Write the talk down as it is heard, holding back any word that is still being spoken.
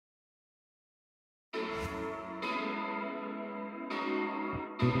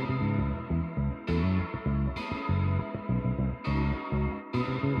Yeah,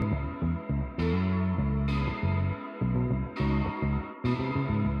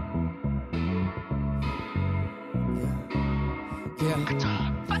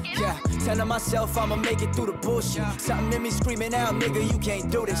 telling myself I'ma make it through the bullshit. Something in me screaming out, nigga, you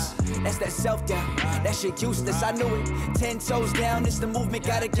can't do this. That's that self-doubt, that shit useless, I knew it. 10 toes down, it's the movement,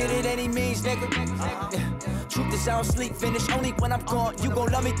 gotta get it any means, nigga. Truth is I don't sleep, finish only when I'm gone. You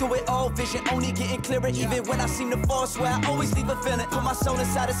gon' love me through it all, vision only getting clearer. Even when I seem to fall, swear I always leave a feeling. Put my soul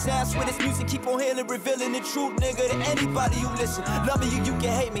inside the sound, swear this music keep on healing, revealing the truth, nigga, to anybody who listen. Love me, you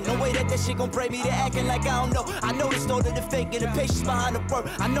can hate me, no way that shit gon' break me. They acting like I don't know. I noticed all of the fake and the patience behind the work.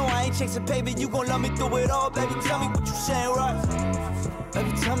 I know I ain't chasing payment, you gon' love me through it all. Baby, tell me what you saying, right?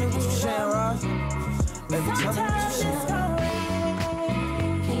 Baby, tell me what you saying, right? Baby, tell me what you saying.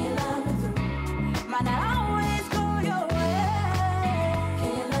 Can't love me through. Might not always go your way.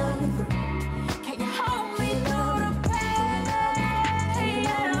 Can't love me through. Can you hold me through the pain? Can you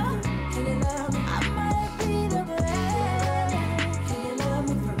love me? I might be the blame. Can you love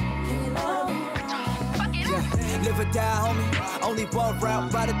me through? Can you love me? Yeah, live or die, homie. Only one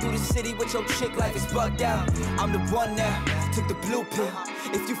route, riding through the city with your chick, life is bugged out. I'm the one now, took the blue pill.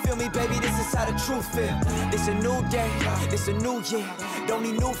 If you feel me, baby, this is how the truth feel. This a new day, this a new year. Don't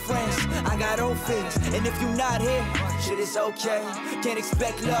need new friends, I got old fears. And if you not here, shit is okay. Can't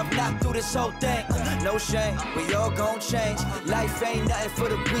expect love, not through this whole thing. No shame, we all gon' change. Life ain't nothing for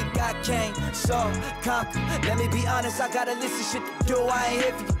the weak, I came. So, conquer, let me be honest, I got a list of shit to do. I ain't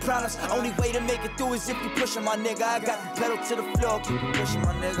here for your problems. Only way to make it through is if you pushing my nigga. I got the pedal to the floor, keep pushing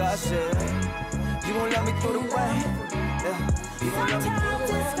my nigga. I said, you gon' love me through the way. Yeah, you gon' love me through the way.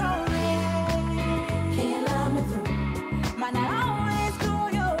 Sometimes it's going. Can't love me through. Might not always go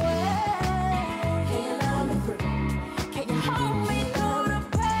your way. Can't love me through. Can you hold me through the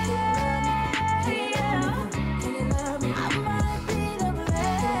pain? Can you love me? I might be the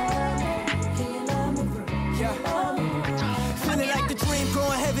blame. Can you love me through? Can you love me? Feeling like the dream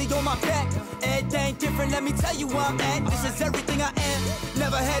growing heavy on my back. Everything different, let me tell you where I'm at. This is everything I am,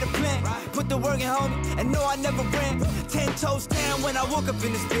 never had a plan. Put the work in, homie, and no, I never ran. 10 toes down when I woke up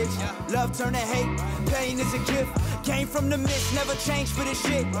in this bitch. Love turn to hate, pain is a gift. Came from the mist, never changed for this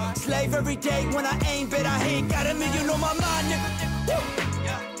shit. Slave every day when I aim, bet I ain't got $1 million on my mind, nigga.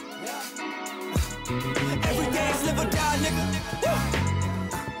 Every day is live or die, nigga.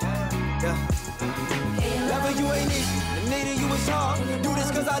 Loving you ain't easy, needing you is hard. Do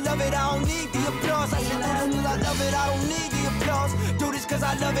this cause I love it, I don't need the applause. I should do this cause I love it, I don't need the applause. Do this cause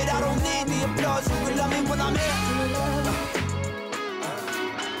I love it, I don't need the applause. You can love me when I'm here.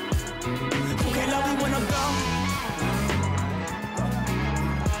 You can't love me when I'm gone.